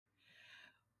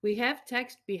We have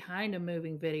text behind a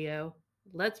moving video.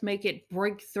 Let's make it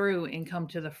break through and come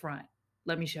to the front.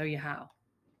 Let me show you how.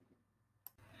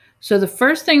 So the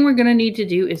first thing we're going to need to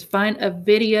do is find a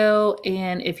video,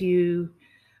 and if you,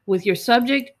 with your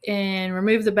subject, and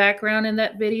remove the background in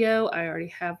that video. I already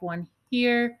have one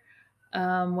here.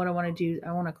 What I want to do,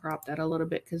 I want to crop that a little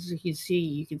bit because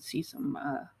you can see some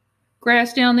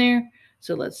grass down there.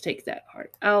 So let's take that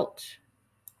part out.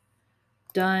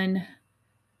 Done.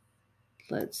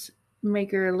 Let's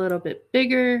make her a little bit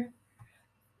bigger.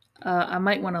 I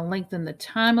might want to lengthen the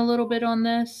time a little bit on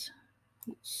this.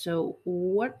 So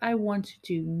what I want to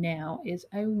do now is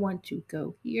I want to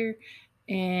go here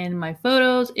in my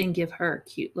photos and give her a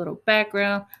cute little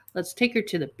background. Let's take her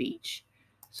to the beach.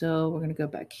 So we're going to go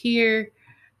back here.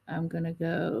 I'm going to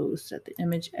go set the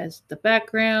image as the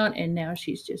background. And now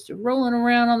she's just rolling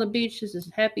around on the beach, just as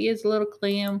happy as a little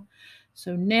clam.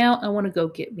 So now I want to go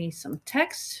get me some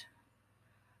text.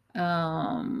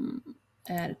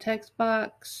 Add a text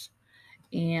box.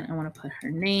 And I want to put her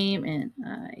name,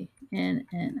 N-I-N-N-I-E.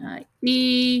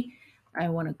 I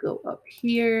want to go up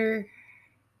here.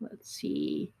 Let's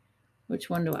see. Which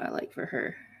one do I like for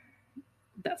her?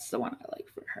 That's the one I like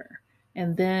for her.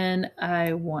 And then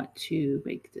I want to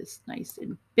make this nice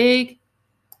and big.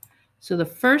 So the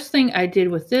first thing I did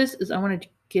with this is I wanted to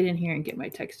get in here and get my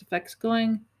text effects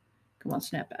going. Come on,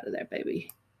 snap out of there,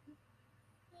 baby.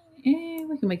 And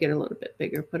we can make it a little bit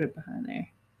bigger. Put it behind there.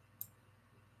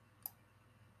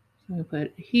 I'm going to put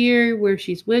it here where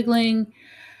she's wiggling.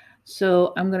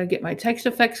 So I'm going to get my text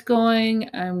effects going.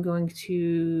 I'm going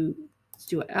to let's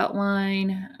do an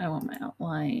outline. I want my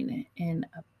outline in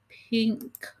a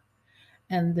pink.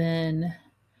 And then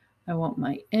I want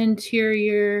my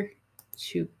interior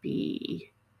to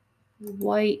be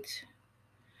white.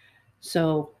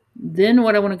 So then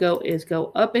what I want to go is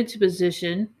go up into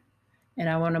position, and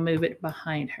I want to move it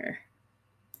behind her.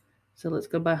 So let's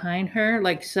go behind her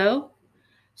like so.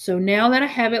 So now that I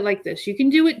have it like this, you can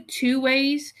do it two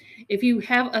ways. If you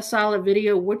have a solid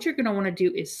video, what you're going to want to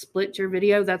do is split your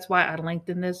video. That's why I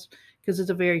lengthened this, because it's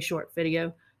a very short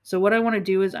video. So what I want to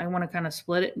do is I want to kind of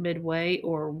split it midway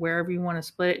or wherever you want to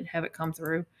split it and have it come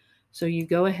through. So you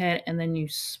go ahead and then you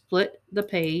split the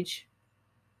page.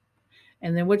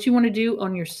 And then what you want to do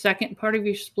on your second part of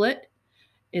your split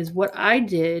is what I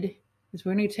did is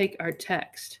we're going to take our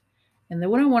text. And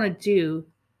then what I want to do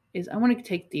is I want to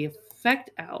take the effect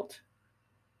out.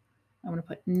 I'm going to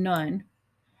put none.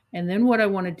 And then what I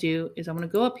want to do is I'm going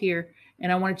to go up here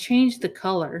and I want to change the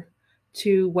color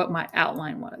to what my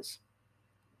outline was.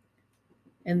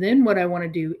 And then what I want to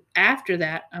do after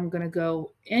that, I'm going to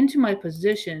go into my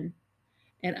position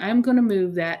and I'm going to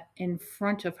move that in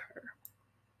front of her.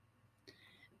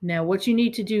 Now what you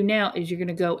need to do now is you're going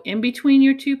to go in between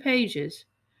your two pages.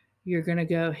 You're going to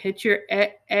go hit your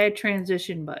add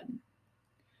transition button.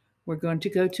 We're going to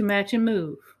go to match and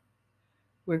move.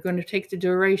 We're going to take the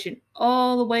duration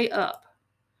all the way up.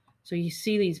 So you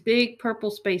see these big purple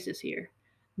spaces here.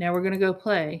 Now we're going to go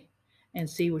play and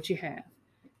see what you have.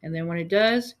 And then when it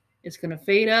does, it's going to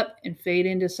fade up and fade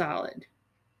into solid.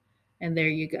 And there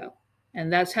you go.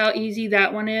 And that's how easy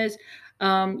that one is.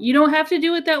 You don't have to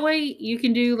do it that way. You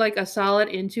can do like a solid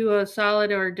into a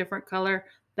solid or a different color.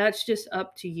 That's just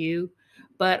up to you.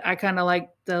 But I kind of like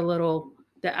the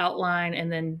outline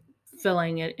and then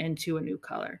filling it into a new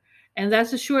color. And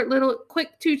that's a short little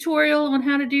quick tutorial on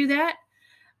how to do that.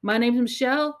 My name is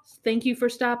Michelle. Thank you for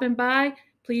stopping by.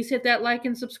 Please hit that like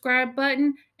and subscribe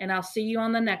button, and I'll see you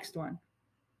on the next one.